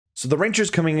So the Rangers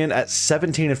coming in at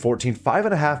 17-14,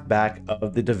 5.5 back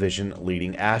of the division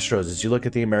leading Astros. As you look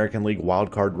at the American League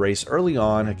wildcard race early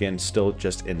on, again, still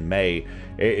just in May,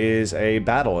 it is a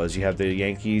battle as you have the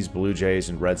Yankees, Blue Jays,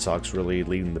 and Red Sox really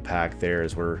leading the pack there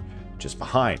as we're just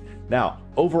behind. Now,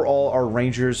 overall, our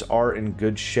Rangers are in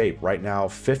good shape. Right now,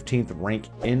 15th rank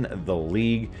in the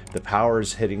league. The power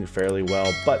is hitting fairly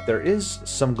well, but there is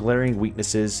some glaring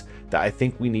weaknesses that I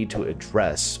think we need to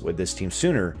address with this team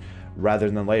sooner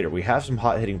rather than later. We have some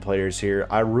hot hitting players here.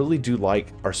 I really do like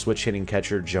our switch hitting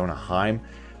catcher, Jonah Heim,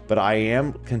 but I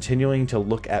am continuing to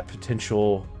look at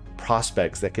potential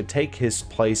prospects that could take his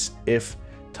place if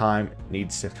time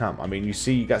needs to come. I mean, you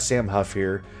see, you got Sam Huff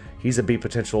here. He's a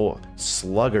potential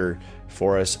slugger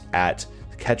for us at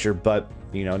catcher, but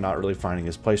you know, not really finding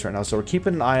his place right now. So we're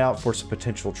keeping an eye out for some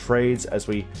potential trades as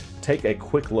we take a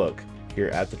quick look here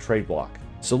at the trade block.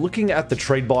 So looking at the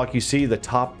trade block, you see the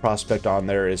top prospect on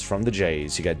there is from the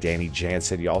Jays. You got Danny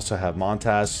Jansen. You also have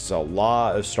Montas. It's a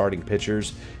lot of starting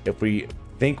pitchers. If we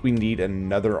think we need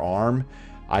another arm,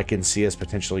 I can see us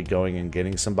potentially going and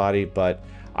getting somebody, but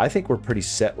I think we're pretty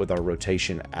set with our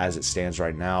rotation as it stands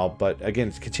right now. But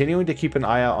again, continuing to keep an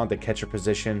eye out on the catcher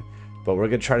position, but we're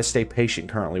going to try to stay patient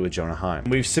currently with Jonah Heim.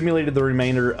 We've simulated the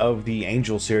remainder of the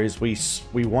Angel series.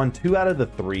 We won 2 out of the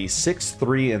 3,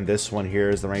 6-3 in this one here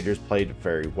as the Rangers played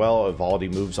very well.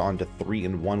 Evaldi moves on to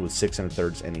 3-1 with 6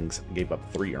 1/3 innings, gave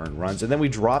up 3 earned runs, and then we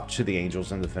dropped to the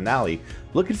Angels in the finale.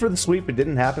 Looking for the sweep, it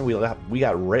didn't happen. We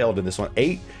got railed in this one,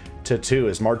 8-2,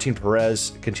 as Martin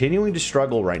Perez continuing to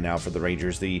struggle right now for the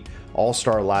Rangers. The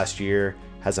All-Star last year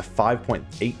has a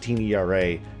 5.18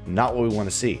 ERA, not what we want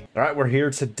to see. All right, we're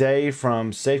here today from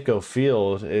Safeco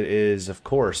Field. It is, of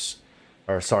course,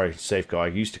 or sorry, Safeco, I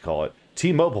used to call it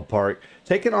T-Mobile Park,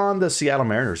 taking on the Seattle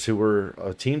Mariners, who were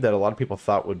a team that a lot of people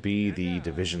thought would be the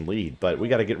division lead, but we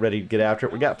got to get ready to get after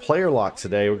it. We got player lock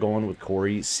today. We're going with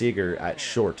Corey Seager at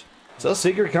short. So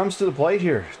Seager comes to the plate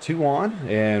here, 2 on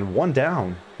and 1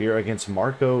 down here against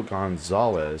Marco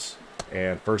Gonzalez.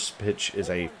 And first pitch is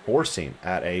a 4-seam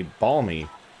at a balmy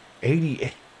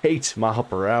 88 mile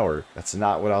per hour. That's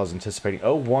not what I was anticipating.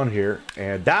 0-1 here,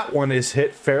 and that one is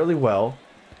hit fairly well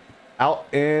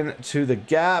out into the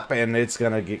gap, and it's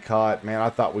gonna get caught. Man, I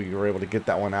thought we were able to get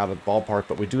that one out of the ballpark,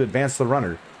 but we do advance the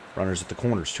runner. Runners at the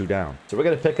corners, 2 down. So we're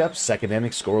gonna pick up second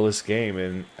inning scoreless game,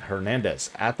 and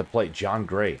Hernandez at the plate. John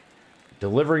Gray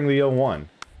delivering the 0-1,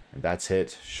 and that's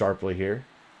hit sharply here.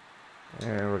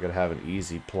 And we're going to have an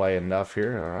easy play enough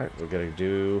here. All right, we're going to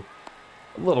do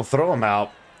a little throw him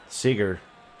out. Seager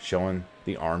showing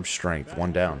the arm strength,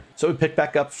 1 down. So we pick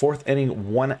back up, 4th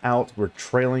inning, 1 out. We're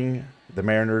trailing the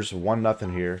Mariners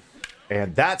 1-0 here.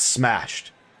 And that's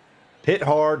smashed. Hit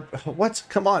hard. What?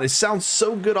 Come on, it sounds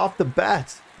so good off the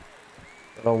bat.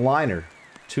 A liner,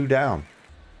 2 down.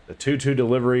 The 2-2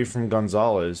 delivery from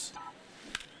Gonzalez.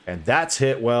 And that's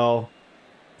hit well.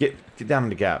 Get down in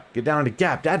the gap. Get down in the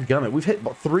gap. Dadgummit. We've hit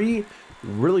 3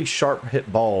 really sharp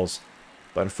hit balls,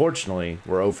 but unfortunately,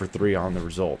 we're 0 for 3 on the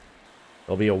result.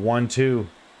 It'll be a 1-2,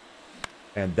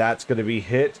 and that's going to be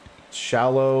hit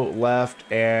shallow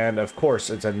left, and of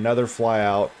course, it's another fly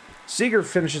out. Seager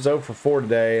finishes 0 for 4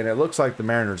 today, and it looks like the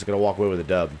Mariners are going to walk away with a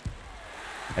dub,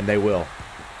 and they will.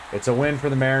 It's a win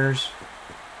for the Mariners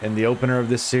in the opener of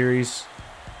this series.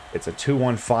 It's a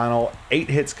 2-1 final, 8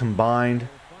 hits combined.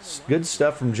 Good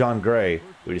stuff from John Gray.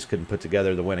 We just couldn't put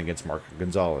together the win against Marco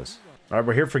Gonzalez. All right,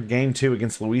 we're here for game 2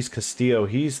 against Luis Castillo.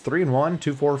 He's 3-1,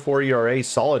 2.44 ERA,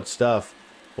 solid stuff.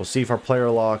 We'll see if our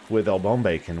player lock with El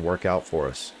Bombe can work out for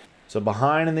us. So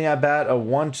behind in the at-bat, a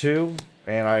 1-2,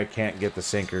 and I can't get the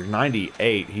sinker.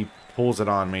 98, he pulls it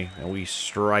on me, and we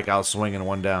strike out swinging,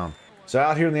 1 down. So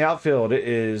out here in the outfield, it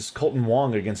is Colton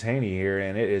Wong against Haney here,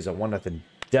 and it is a 1-0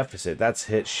 deficit. That's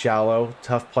hit shallow.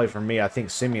 Tough play for me. I think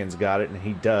Semien's got it, and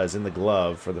he does in the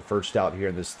glove for the first out here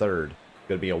in this 3rd.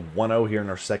 Going to be a 1-0 here in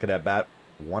our 2nd at bat.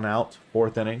 1 out,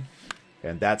 4th inning.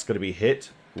 And that's going to be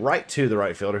hit right to the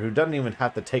right fielder, who doesn't even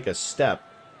have to take a step.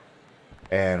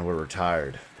 And we're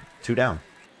retired. 2 down.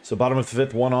 So bottom of the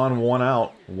 5th, 1 on, 1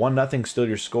 out. 1-0 still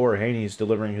your score. Haney's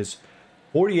delivering his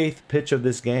 48th pitch of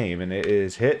this game, and it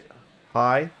is hit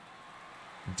high,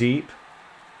 deep,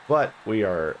 but we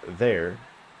are there.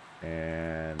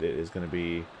 And it is going to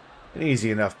be an easy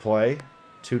enough play.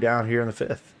 2 down here in the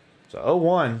 5th. So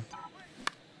 0-1.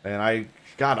 And I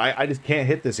just can't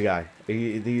hit this guy.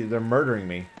 They're murdering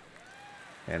me.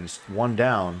 And it's 1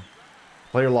 down.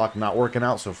 Player lock not working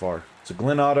out so far. So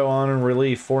Glenn Otto on in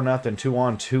relief. 4-0. 2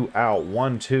 on, 2 out.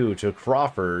 1-2 to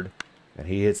Crawford. And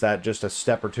he hits that just a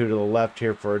step or 2 to the left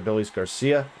here for Adolis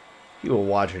Garcia. He will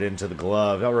watch it into the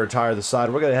glove. He'll retire the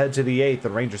side. We're going to head to the 8th. The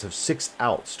Rangers have 6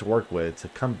 outs to work with to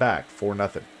come back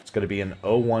 4-0. It's going to be an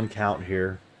 0-1 count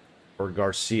here for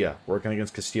Garcia. Working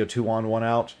against Castillo, 2 on, 1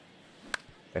 out.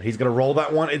 And he's going to roll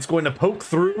that one. It's going to poke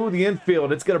through the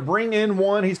infield. It's going to bring in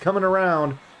one. He's coming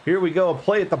around. Here we go. A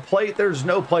play at the plate. There's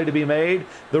no play to be made.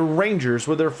 The Rangers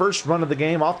with their first run of the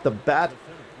game off the bat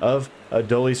of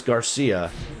Adolis Garcia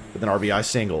with an RBI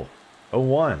single.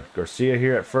 0-1. Garcia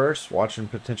here at first. Watching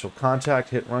potential contact.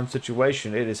 Hit-run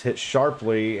situation. It is hit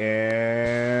sharply.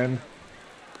 And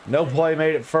no play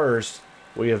made at first.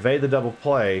 We evade the double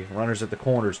play. Runners at the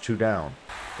corners, 2 down.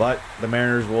 But the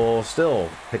Mariners will still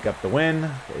pick up the win.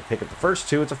 They pick up the first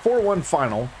 2. It's a 4-1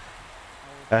 final.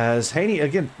 As Haney,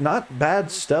 again, not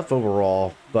bad stuff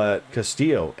overall, but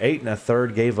Castillo, 8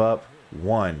 1/3, gave up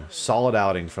 1. Solid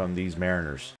outing from these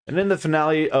Mariners. And in the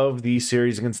finale of the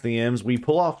series against the M's, we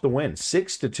pull off the win,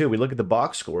 6-2. We look at the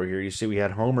box score here. You see we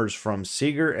had homers from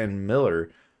Seager and Miller.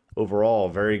 Overall,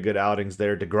 very good outings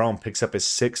there. DeGrom picks up his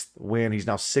 6th win. He's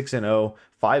now 6-0,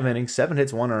 5 innings, 7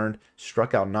 hits, 1 earned,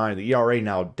 struck out 9. The ERA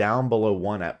now down below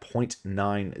 1 at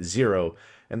 .90.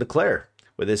 And Leclerc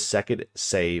with his 2nd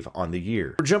save on the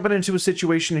year. We're jumping into a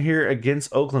situation here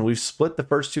against Oakland. We've split the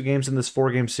first 2 games in this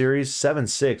 4-game series.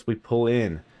 7-6, we pull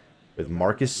in with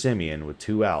Marcus Semien with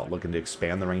 2 out, looking to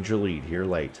expand the Ranger lead here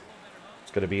late.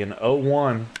 It's going to be an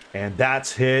 0-1, and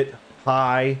that's hit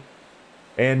high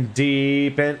and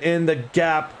deep and in the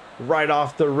gap right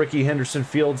off the Ricky Henderson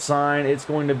field sign. It's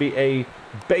going to be a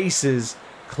bases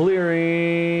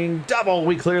clearing double.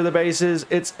 We clear the bases.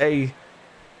 It's a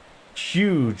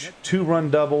huge 2-run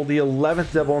double, the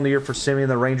 11th double in the year for Semien.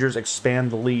 The Rangers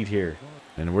expand the lead here.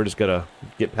 And we're just going to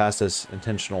get past this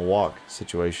intentional walk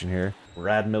situation here.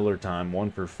 Brad Miller time,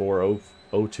 1 for 4,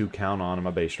 0-2 count on him.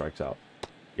 My base strikes out.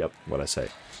 Yep, what I say.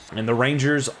 And the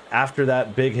Rangers, after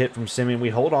that big hit from Semien, we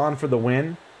hold on for the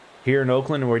win here in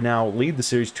Oakland, and we now lead the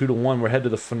series 2-1. We're headed to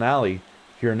the finale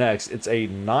here next. It's a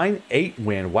 9-8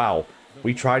 win. Wow,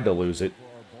 we tried to lose it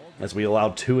as we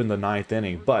allowed 2 in the 9th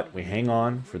inning, but we hang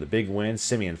on for the big win.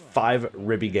 Semien, 5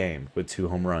 ribby game with 2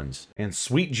 home runs. And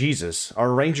sweet Jesus,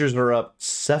 our Rangers are up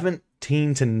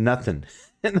 17-0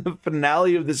 in the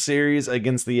finale of the series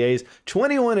against the A's.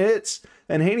 21 hits,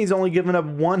 and Haney's only given up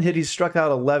 1 hit. He's struck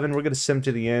out 11. We're going to sim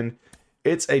to the end.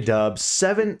 It's a dub,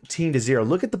 17-0.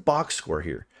 Look at the box score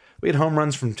here. We had home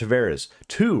runs from Tavares,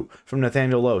 2 from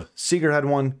Nathaniel Lowe. Seager had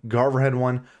 1, Garver had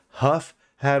 1, Huff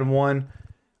had 1.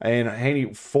 And Haney,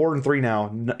 4-3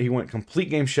 now. He went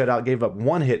complete game shutout, gave up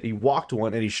 1 hit. He walked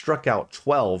 1, and he struck out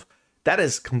 12. That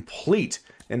is complete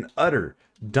and utter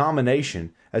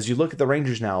domination. As you look at the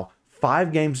Rangers now,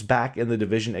 5 games back in the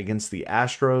division against the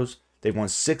Astros. They've won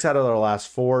 6 out of their last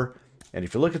 4. And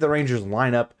if you look at the Rangers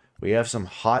lineup, we have some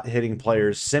hot hitting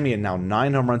players. Semien now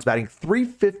 9 home runs, batting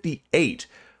 .358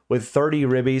 with 30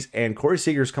 ribbies. And Corey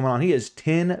Seager's coming on. He has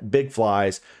 10 big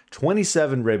flies,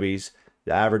 27 ribbies.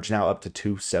 The average now up to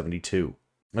 .272.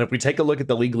 And if we take a look at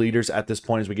the league leaders at this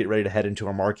point as we get ready to head into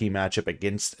our marquee matchup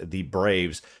against the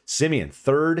Braves, Semien,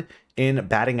 3rd in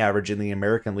batting average in the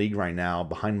American League right now,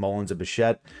 behind Mullins and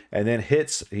Bichette. And then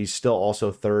hits, he's still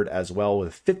also 3rd as well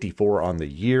with 54 on the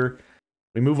year.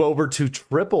 We move over to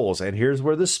triples, and here's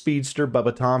where the speedster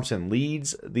Bubba Thompson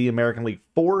leads the American League.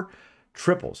 4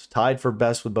 triples, tied for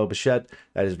best with Bo Bichette.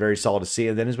 That is very solid to see.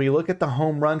 And then as we look at the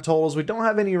home run totals, we don't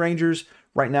have any Rangers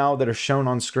right now that are shown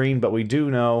on screen, but we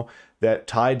do know that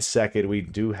tied 2nd, we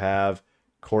do have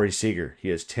Corey Seager. He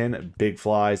has 10 big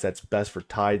flies. That's best for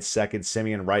tied 2nd.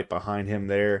 Semien right behind him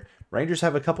there. Rangers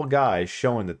have a couple guys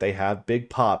showing that they have big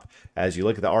pop. As you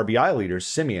look at the RBI leaders,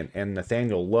 Semien and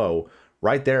Nathaniel Lowe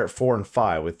right there at 4 and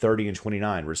 5 with 30 and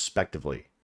 29 respectively.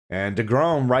 And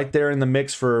DeGrom right there in the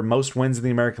mix for most wins in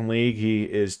the American League. He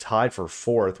is tied for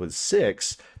 4th with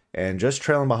 6, and just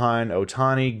trailing behind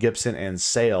Ohtani, Gibson, and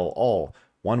Sale, all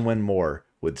 1 win more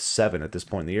with 7 at this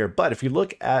point in the year. But if you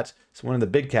look at one of the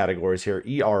big categories here,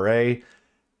 ERA,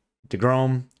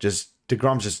 DeGrom's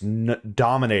just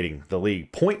dominating the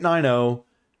league. .90,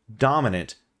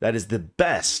 dominant. That is the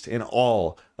best in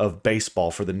all of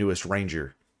baseball for the newest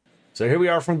Ranger. So here we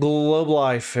are from Globe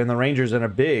Life, and the Rangers in a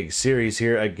big series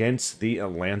here against the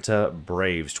Atlanta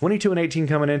Braves. 22-18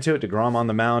 coming into it. DeGrom on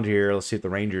the mound here. Let's see if the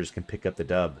Rangers can pick up the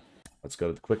dub. Let's go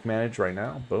to the quick manage right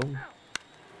now. Boom.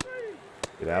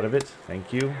 Get out of it.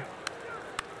 Thank you.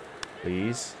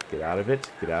 Please, get out of it.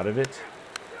 Get out of it.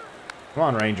 Come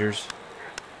on, Rangers.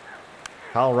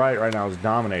 Kyle Wright right now is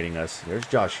dominating us. There's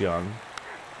Josh Young.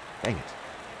 Dang it.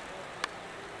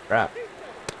 Crap.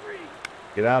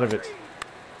 Get out of it.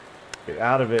 Get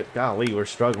out of it. Golly, we're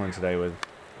struggling today with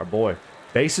our boy.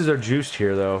 Bases are juiced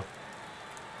here, though.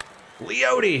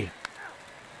 Leote!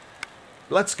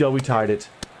 Let's go. We tied it.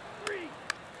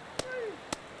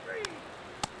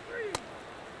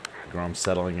 DeGrom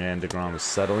settling in. DeGrom is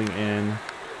settling in.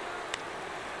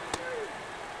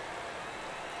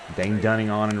 Dane Dunning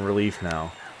on in relief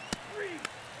now.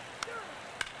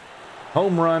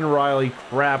 Home run, Riley.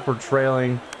 Crap, we're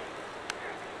trailing.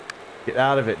 Get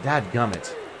out of it.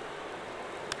 Dadgummit.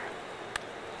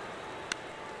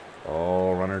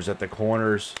 Oh, runners at the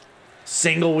corners.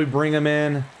 Single, we bring him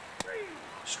in.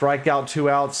 Strikeout, 2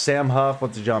 outs. Sam Huff,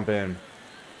 let's jump in.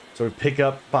 So we pick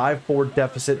up 5-4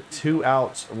 deficit, 2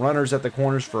 outs. Runners at the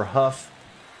corners for Huff.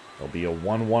 There'll be a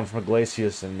 1-1 from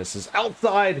Iglesias, and this is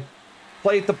outside.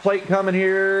 Plate the plate coming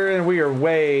here, and we are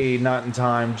way not in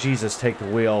time. Jesus, take the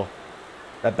wheel.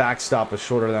 That backstop was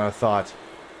shorter than I thought.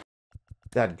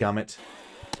 Dadgummit.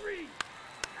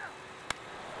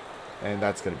 And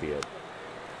that's going to be it.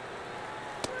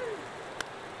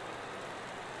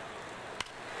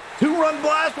 2-run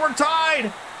blast, we're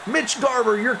tied! Mitch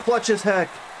Garver, you're clutch as heck.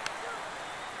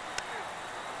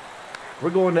 We're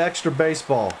going to extra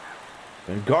baseball.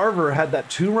 And Garver had that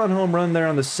 2-run home run there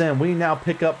on the sim. We now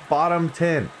pick up bottom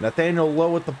 10. Nathaniel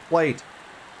Lowe at the plate.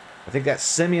 I think that's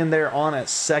Semien there on at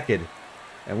second.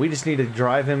 And we just need to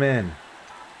drive him in.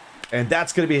 And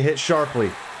that's going to be hit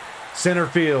sharply. Center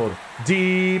field.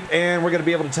 Deep. And we're going to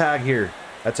be able to tag here.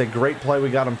 That's a great play. We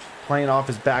got him playing off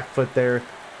his back foot there.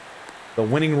 The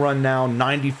winning run now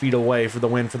 90 feet away for the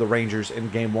win for the Rangers in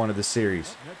Game 1 of the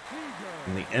series.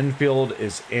 And the infield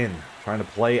is in. Trying to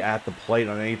play at the plate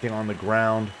on anything on the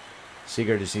ground.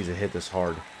 Seager just needs to hit this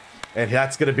hard. And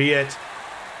that's going to be it.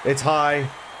 It's high.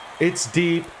 It's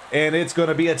deep. And it's going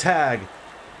to be a tag.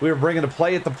 We were bringing a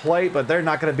play at the plate, but they're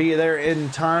not going to be there in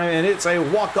time. And it's a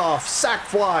walk-off sac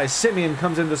fly. Semien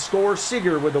comes in to score.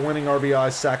 Seager with the winning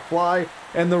RBI sac fly.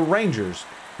 And the Rangers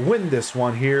win this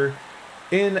one here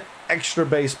in extra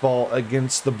baseball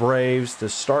against the Braves to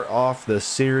start off the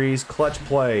series. Clutch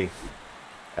play.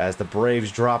 As the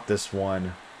Braves drop this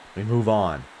one, we move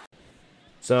on.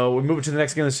 So we move to the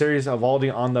next game of the series.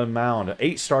 Eovaldi on the mound.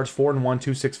 8 starts, 4-1,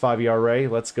 2.65 ERA.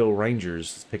 Let's go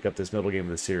Rangers. Let's pick up this middle game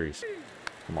of the series.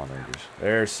 Come on, Rangers.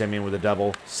 There's Semien with a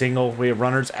double. Single. We have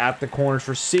runners at the corners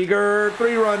for Seager.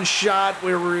 3-run shot.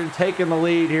 We're taking the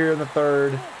lead here in the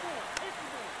third.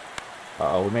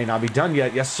 Uh-oh, we may not be done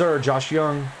yet. Yes, sir. Josh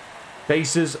Young.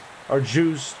 Bases are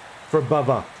juiced for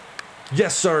Bubba.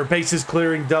 Yes, sir. Bases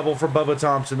clearing double for Bubba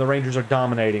Thompson. The Rangers are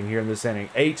dominating here in this inning.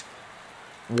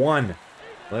 8-1.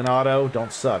 Glenn Otto,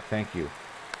 don't suck. Thank you.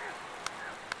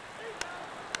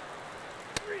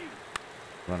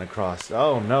 Run across.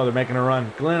 Oh, no, they're making a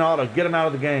run. Glenn Otto, get him out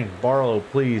of the game. Barlow,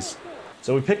 please.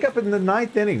 So we pick up in the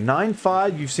 9th inning.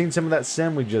 9-5. You've seen some of that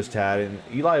sim we just had. And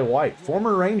Eli White,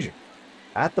 former Ranger.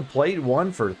 At the plate,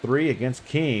 1 for 3 against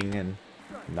King. And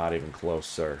not even close,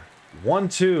 sir.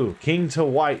 1-2, King to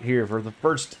White here for the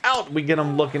first out. We get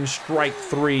him looking, strike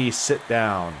 3, sit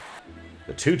down.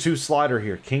 The 2-2 slider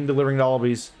here, King delivering to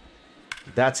Albies.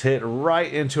 That's hit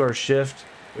right into our shift,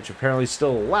 which apparently is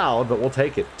still allowed, but we'll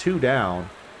take it. 2 down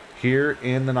here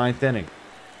in the 9th inning.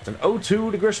 It's an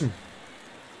 0-2 to Grisham.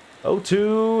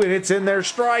 0-2, and it's in there,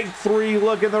 strike 3.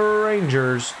 Look at the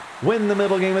Rangers win the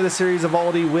middle game of the series.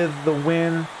 Eovaldi with the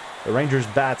win. The Rangers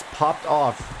bats popped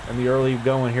off in the early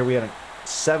going here. We had a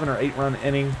 7 or 8 run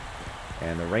inning,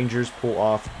 and the Rangers pull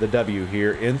off the W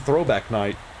here in throwback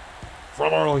night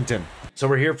from Arlington. So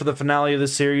we're here for the finale of the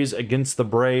series against the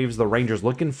Braves. The Rangers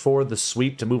looking for the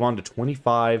sweep to move on to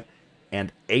 25-18.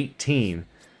 We've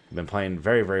been playing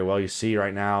very, very well. You see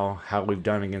right now how we've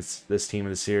done against this team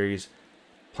in the series.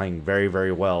 Playing very,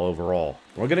 very well overall.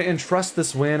 We're going to entrust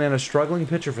this win in a struggling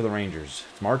pitcher for the Rangers.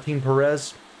 It's Martin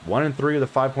Perez, 1-3 with a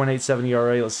 5.87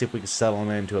 ERA. Let's see if we can settle him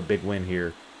into a big win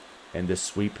here in this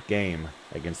sweep game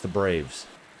against the Braves.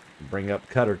 Bring up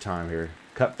cutter time here.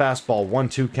 Cut fastball,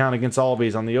 1-2 count against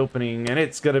Albies on the opening, and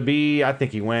it's going to be, I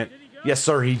think he went. Yes,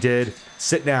 sir, he did.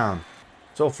 Sit down.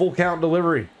 So a full count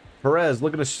delivery. Perez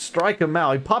looking to strike him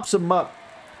out. He pops him up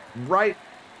right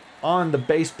on the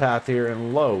base path here,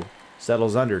 and Lowe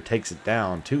settles under, takes it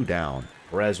down, 2 down.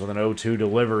 Perez with an 0-2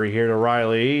 delivery here to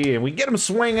Riley, and we get him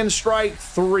swinging, strike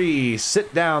 3.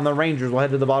 Sit down. The Rangers will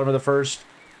head to the bottom of the first.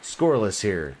 Scoreless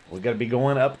here. We got to be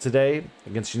going up today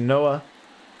against Noah.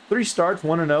 3 starts,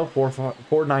 1-0,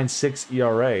 4.96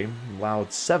 ERA.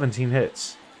 Allowed 17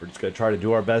 hits. We're just going to try to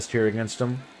do our best here against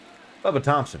him. Bubba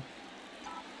Thompson.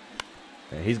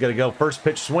 And he's going to go first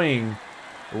pitch swing.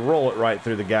 Roll it right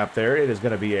through the gap there. It is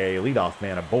going to be a leadoff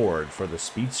man aboard for the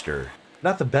speedster.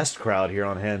 Not the best crowd here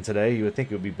on hand today. You would think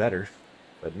it would be better.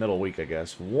 But middle week, I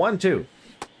guess. 1-2.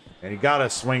 And he got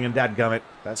us swinging, dadgummit.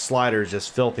 That slider is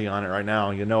just filthy on it right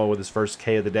now. You know, with his first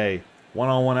K of the day.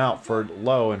 1-on-1 out for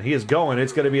Lowe, and he is going.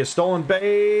 It's going to be a stolen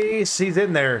base. He's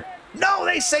in there. No,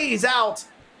 they say he's out.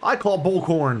 I call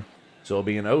bullcorn. So it'll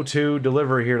be an 0-2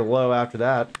 delivery here to Lowe after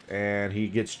that. And he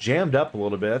gets jammed up a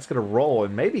little bit. That's going to roll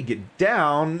and maybe get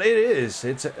down. It is.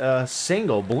 It's a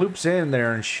single. Bloops in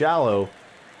there in shallow.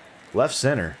 Left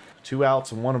center. 2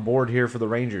 outs and 1 aboard here for the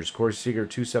Rangers. Corey Seager,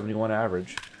 271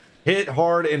 average. Hit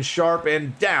hard and sharp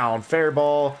and down. Fair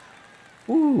ball.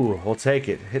 Ooh, we'll take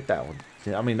it. Hit that one.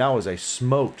 I mean, that was a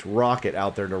smoked rocket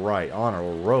out there to right. On a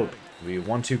rope. It'll be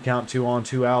 1-2 count, 2 on,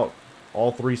 2 out.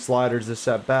 All 3 sliders this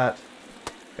at bat.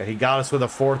 And he got us with a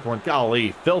 4th one.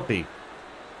 Golly, filthy.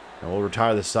 And we'll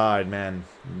retire the side, man.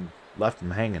 Left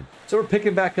him hanging. So we're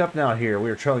picking back up now here. We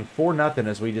were trailing 4-0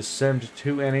 as we just simmed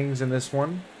 2 innings in this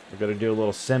one. We're going to do a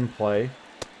little sim play.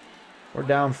 We're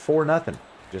down 4-0.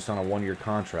 Just on a 1-year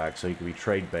contract, so he can be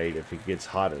trade bait if he gets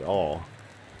hot at all.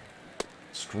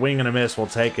 Swing and a miss. We'll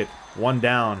take it. 1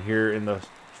 down here in the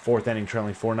 4th inning,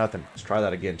 trailing 4-0. Let's try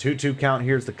that again. 2-2 count.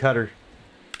 Here's the cutter.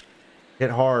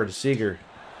 Hit hard. Seager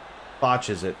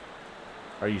botches it.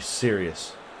 Are you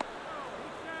serious?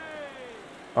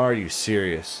 Are you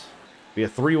serious? Be a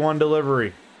 3-1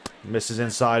 delivery. Misses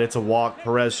inside. It's a walk.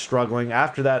 Perez struggling.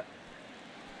 After that,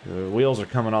 the wheels are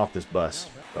coming off this bus.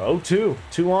 0-2.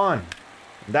 2 on.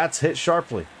 That's hit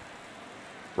sharply.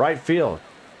 Right field.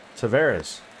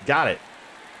 Tavares. Got it.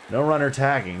 No runner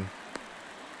tagging.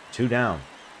 2 down.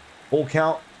 Full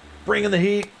count. Bringing the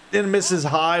heat. Then misses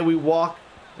high. We walk.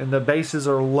 And the bases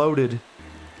are loaded.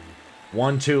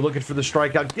 1-2. Looking for the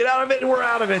strikeout. Get out of it. And we're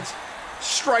out of it.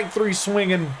 Strike 3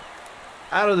 swinging.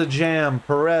 Out of the jam.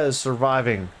 Perez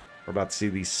surviving. We're about to see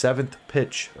the 7th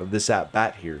pitch of this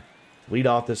at-bat here. Lead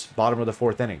off this bottom of the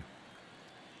 4th inning.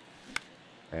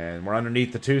 And we're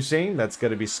underneath the 2 seam. That's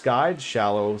going to be skied.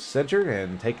 Shallow center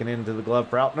and taken into the glove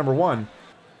for out number 1.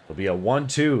 It'll be a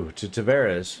 1-2 to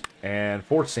Tavares. And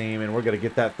 4th seam, and we're going to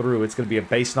get that through. It's going to be a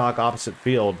base knock opposite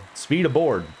field. Speed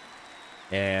aboard.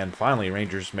 And finally,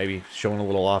 Rangers maybe showing a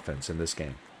little offense in this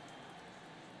game.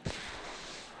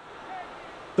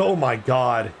 Oh my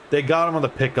God. They got him on the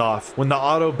pickoff. When the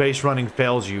auto base running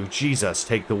fails you, Jesus,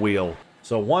 take the wheel.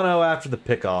 So 1-0 after the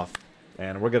pickoff.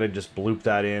 And we're going to just bloop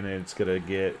that in, and it's going to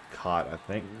get caught, I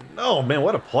think. Oh, man,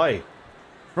 what a play.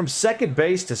 From second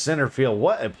base to center field,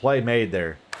 what a play made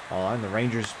there. Oh, and the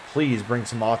Rangers, please bring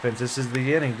some offense. This is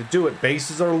the inning to do it.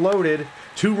 Bases are loaded.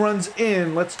 2 runs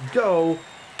in. Let's go.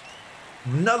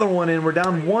 Another one in. We're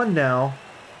down 1 now.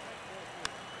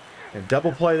 And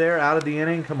double play there out of the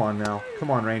inning. Come on now. Come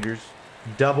on, Rangers.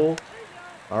 Double.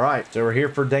 All right, so we're here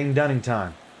for Dane Dunning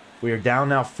time. We are down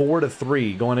now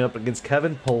 4-3, going up against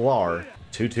Kevin Pillar.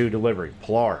 2-2 delivery.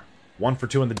 Pillar, 1 for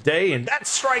 2 in the day, and that's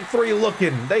strike 3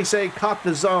 looking. They say caught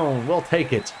the zone. We'll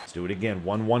take it. Let's do it again.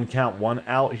 1-1 count, 1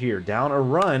 out here. Down a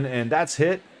run, and that's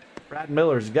hit. Brad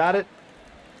Miller's got it.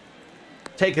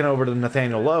 Taken over to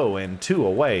Nathaniel Lowe, and 2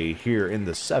 away here in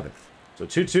the 7th. So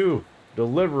 2-2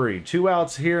 delivery. 2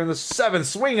 outs here in the 7th.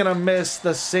 Swing and a miss.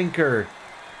 The sinker.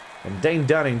 And Dane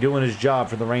Dunning doing his job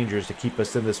for the Rangers to keep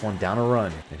us in this one, down a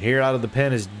run. And here out of the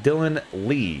pen is Dylan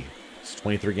Lee. It's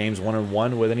 23 games,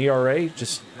 1-1 with an ERA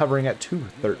just hovering at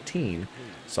 2.13.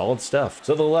 Solid stuff.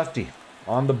 So the lefty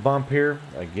on the bump here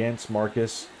against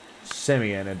Marcus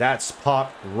Semien. And that's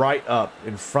popped right up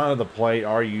in front of the plate.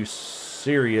 Are you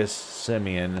serious,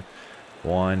 Semien?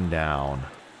 1 down.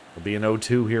 It'll be an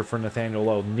 0-2 here for Nathaniel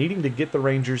Lowe. Needing to get the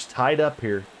Rangers tied up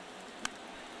here.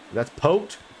 That's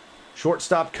poked.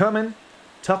 Shortstop coming.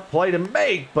 Tough play to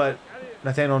make, but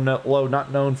Nathaniel Lowe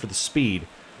not known for the speed.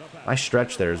 Nice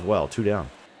stretch there as well. 2 down.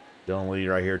 Dylan Lee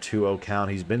right here, 2-0 count.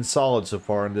 He's been solid so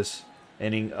far in this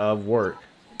inning of work.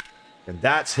 And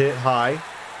that's hit high.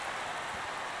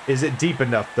 Is it deep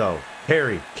enough, though?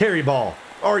 Carry ball.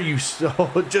 Are you so?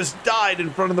 Just died in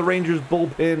front of the Rangers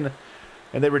bullpen,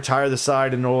 and they retire the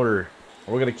side in order.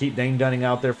 We're going to keep Dane Dunning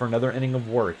out there for another inning of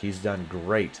work. He's done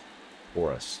great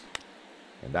for us.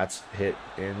 And that's hit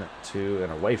into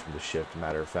and away from the shift,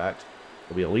 matter of fact.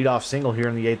 It'll be a leadoff single here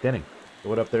in the 8th inning.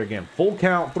 Throw it up there again. Full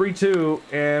count, 3-2,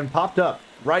 and popped up.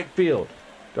 Right field.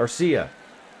 Garcia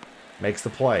makes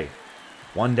the play.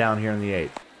 1 down here in the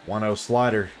 8th. 1-0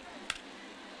 slider.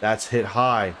 That's hit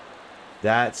high.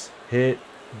 That's hit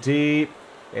deep.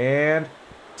 And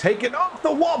taken off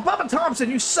the wall. Bubba Thompson,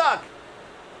 you suck.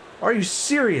 Are you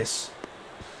serious?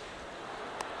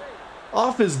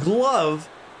 Off his glove.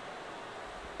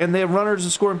 And they have runners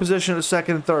in scoring position at 2nd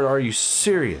and 3rd. Are you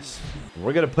serious?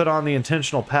 We're going to put on the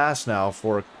intentional pass now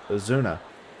for Ozuna.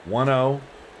 1-0.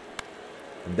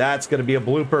 And that's going to be a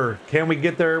blooper. Can we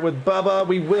get there with Bubba?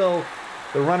 We will.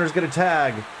 The runner's going to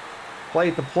tag.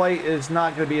 Plate. The plate is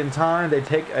not going to be in time. They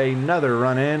take another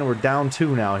run in. We're down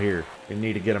 2 now here. We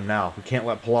need to get him now. We can't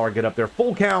let Pillar get up there.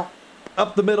 Full count.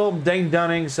 Up the middle. Dane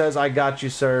Dunning says, I got you,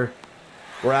 sir.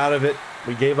 We're out of it.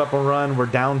 We gave up a run. We're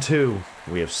down 2.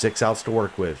 We have 6 outs to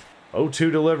work with.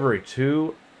 0-2 delivery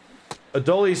to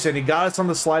Adolis, and he got us on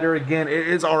the slider again. It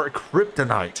is our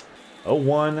kryptonite.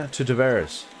 0-1 to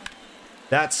Tavares.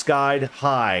 That skied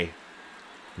high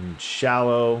and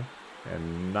shallow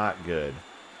and not good.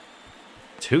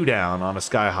 2 down on a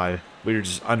sky high. We were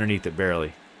just underneath it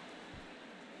barely.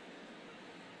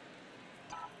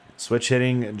 Switch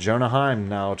hitting Jonah Heim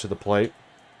now to the plate.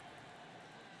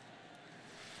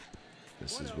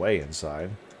 This is way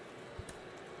inside.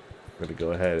 We're going to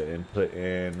go ahead and put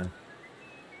in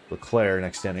LeClaire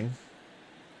next inning.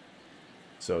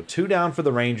 So 2 down for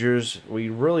the Rangers. We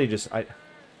really just...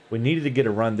 we needed to get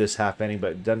a run this half inning,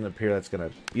 but it doesn't appear that's going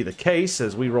to be the case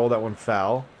as we roll that one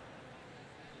foul.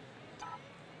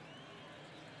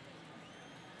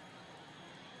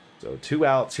 So 2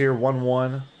 outs here,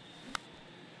 1-1.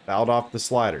 Fouled off the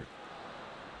slider.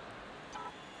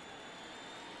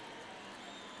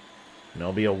 And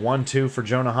it'll be a 1-2 for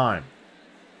Jonah Heim.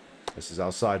 This is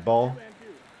outside ball.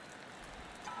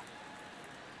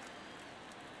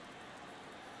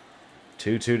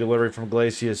 Two-two delivery from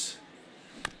Iglesias.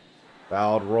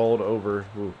 Fouled, rolled over.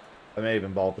 Ooh, that may have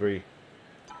been ball 3.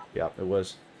 Yep, it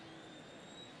was.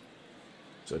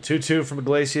 So 2-2 from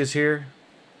Iglesias here.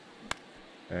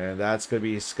 And that's going to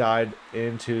be skied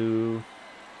into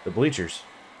the bleachers.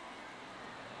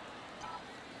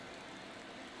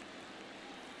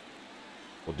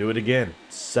 We'll do it again.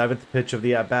 7th pitch of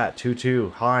the at-bat.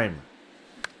 2-2. Heim.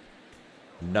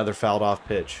 Another fouled off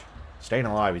pitch. Staying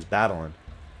alive. He's battling.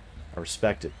 I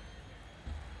respect it.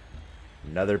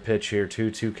 Another pitch here.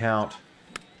 2-2 count.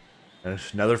 And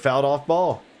another fouled off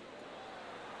ball.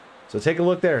 So take a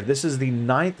look there. This is the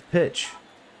 9th pitch.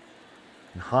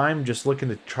 And Heim just looking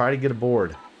to try to get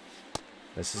aboard.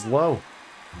 This is low.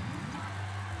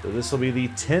 So this will be the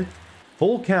 10th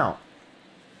full count.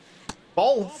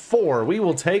 Ball 4. We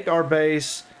will take our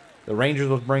base. The Rangers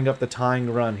will bring up the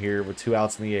tying run here with 2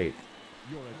 outs in the 8th.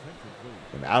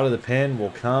 And out of the pen will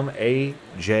come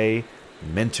A.J.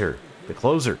 Minter, the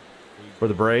closer for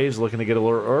the Braves, looking to get a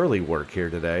little early work here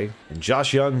today. And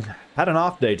Josh Young had an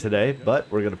off day today,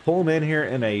 but we're going to pull him in here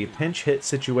in a pinch hit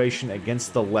situation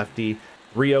against the lefty.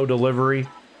 3-0 delivery.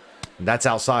 And that's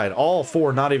outside. All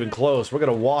 4 not even close. We're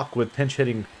going to walk with pinch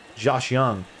hitting Josh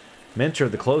Young. Minter,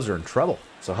 the closer, in trouble.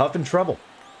 So Huff in trouble.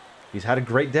 He's had a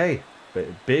great day.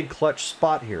 But big clutch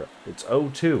spot here. It's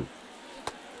 0-2.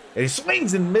 And he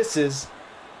swings and misses.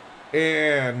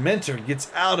 And Minter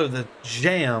gets out of the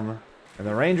jam. And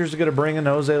the Rangers are going to bring in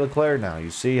Jose Leclerc now.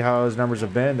 You see how his numbers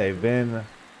have been. They've been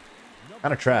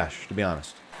kind of trash, to be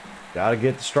honest. Got to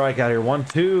get the strikeout here.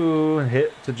 1-2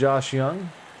 hit to Josh Young.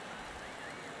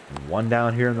 And 1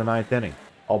 down here in the 9th inning.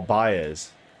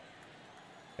 Albaez.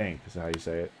 I think is how you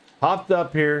say it. Popped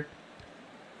up here.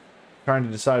 Trying to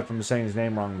decide if I'm saying his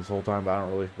name wrong this whole time, but I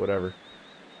don't really, whatever.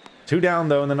 2 down,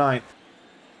 though, in the 9th.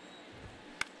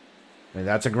 And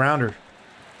that's a grounder.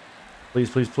 Please,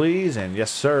 please, please. And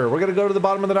yes, sir. We're going to go to the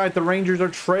bottom of the 9th. The Rangers are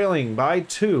trailing by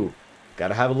 2. Got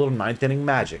to have a little 9th inning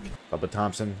magic. Bubba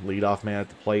Thompson, leadoff man at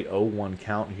the plate. 0-1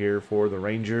 count here for the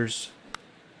Rangers.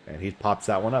 And he pops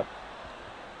that one up.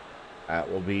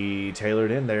 That will be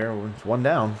tailored in there. 1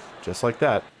 down. Just like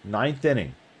that. 9th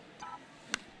inning.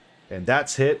 And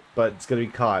that's hit, but it's going to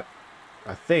be caught.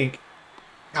 I think.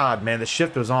 God, man, the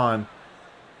shift was on.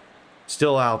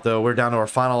 Still out, though. We're down to our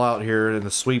final out here, and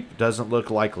the sweep doesn't look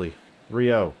likely.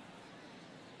 3-0.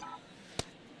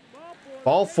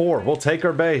 Ball 4. We'll take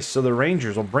our base, so the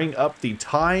Rangers will bring up the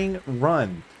tying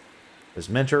run. As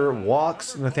Minter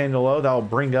walks Nathaniel Lowe, that will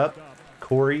bring up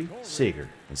Corey Seager.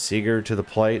 And Seager to the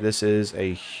plate. This is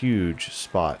a huge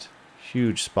spot.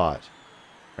 Huge spot.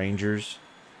 Rangers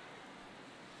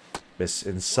miss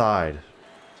inside.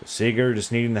 So Seager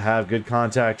just needing to have good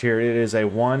contact here. It is a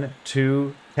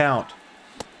 1-2 count.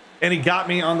 And he got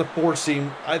me on the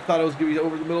 4-seam. I thought it was going to be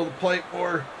over the middle of the plate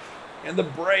more. And the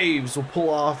Braves will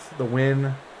pull off the win.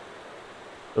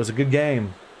 It was a good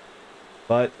game.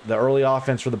 But the early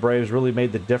offense for the Braves really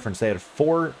made the difference. They had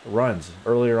 4 runs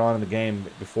earlier on in the game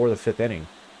before the 5th inning.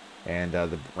 And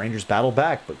the Rangers battled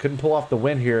back, but couldn't pull off the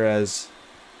win here as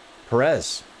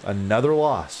Perez, another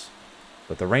loss.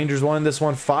 But the Rangers won this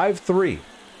one 5-3.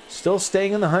 Still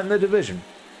staying in the hunt in the division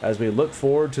as we look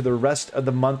forward to the rest of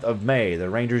the month of May. The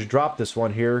Rangers dropped this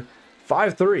one here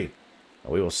 5-3.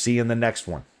 We will see you in the next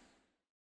one.